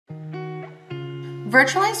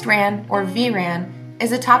Virtualized RAN, or vRAN,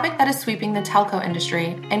 is a topic that is sweeping the telco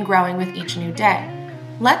industry and growing with each new day.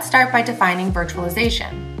 Let's start by defining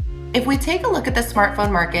virtualization. If we take a look at the smartphone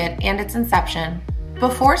market and its inception,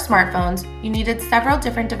 before smartphones, you needed several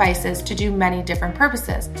different devices to do many different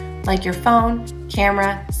purposes, like your phone,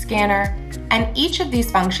 camera, scanner, and each of these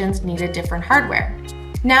functions needed different hardware.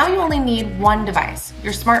 Now you only need one device,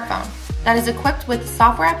 your smartphone, that is equipped with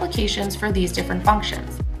software applications for these different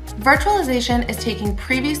functions. Virtualization is taking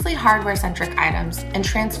previously hardware-centric items and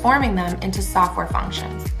transforming them into software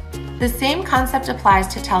functions. The same concept applies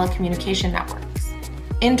to telecommunication networks.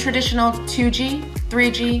 In traditional 2G,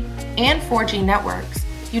 3G, and 4G networks,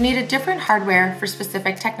 you needed different hardware for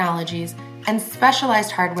specific technologies and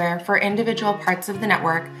specialized hardware for individual parts of the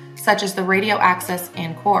network, such as the radio access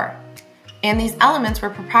and core. And these elements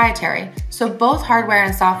were proprietary, so both hardware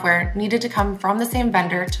and software needed to come from the same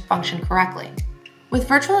vendor to function correctly. With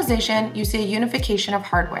virtualization, you see a unification of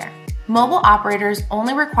hardware. Mobile operators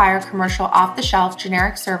only require commercial off-the-shelf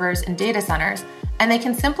generic servers and data centers, and they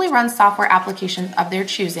can simply run software applications of their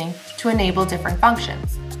choosing to enable different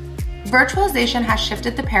functions. Virtualization has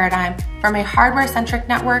shifted the paradigm from a hardware-centric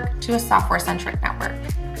network to a software-centric network.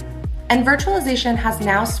 And virtualization has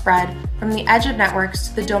now spread from the edge of networks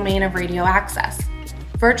to the domain of radio access.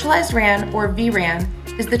 Virtualized RAN, or vRAN,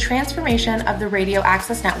 is the transformation of the radio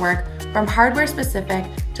access network from hardware-specific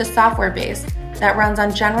to software-based that runs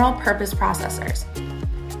on general-purpose processors.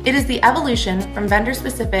 It is the evolution from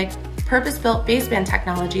vendor-specific, purpose-built baseband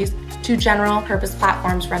technologies to general-purpose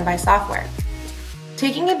platforms run by software.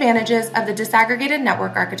 Taking advantages of the disaggregated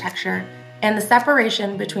network architecture and the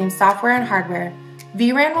separation between software and hardware,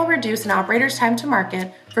 vRAN will reduce an operator's time to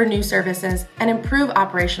market for new services and improve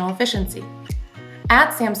operational efficiency.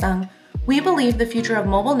 At Samsung, we believe the future of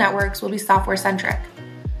mobile networks will be software-centric.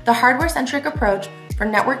 The hardware-centric approach for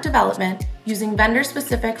network development using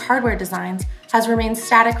vendor-specific hardware designs has remained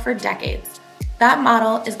static for decades. That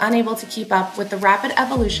model is unable to keep up with the rapid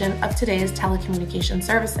evolution of today's telecommunication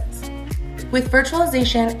services. With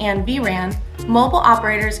virtualization and vRAN, mobile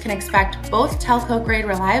operators can expect both telco-grade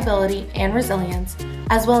reliability and resilience,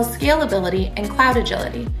 as well as scalability and cloud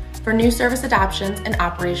agility for new service adoptions and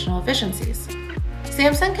operational efficiencies.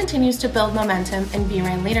 Samsung continues to build momentum in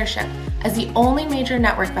vRAN leadership as the only major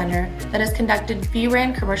network vendor that has conducted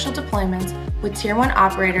vRAN commercial deployments with Tier 1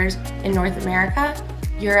 operators in North America,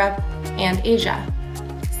 Europe, and Asia.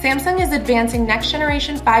 Samsung is advancing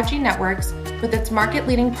next-generation 5G networks with its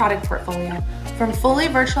market-leading product portfolio, from fully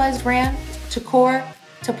virtualized RAN to core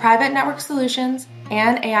to private network solutions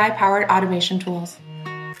and AI-powered automation tools.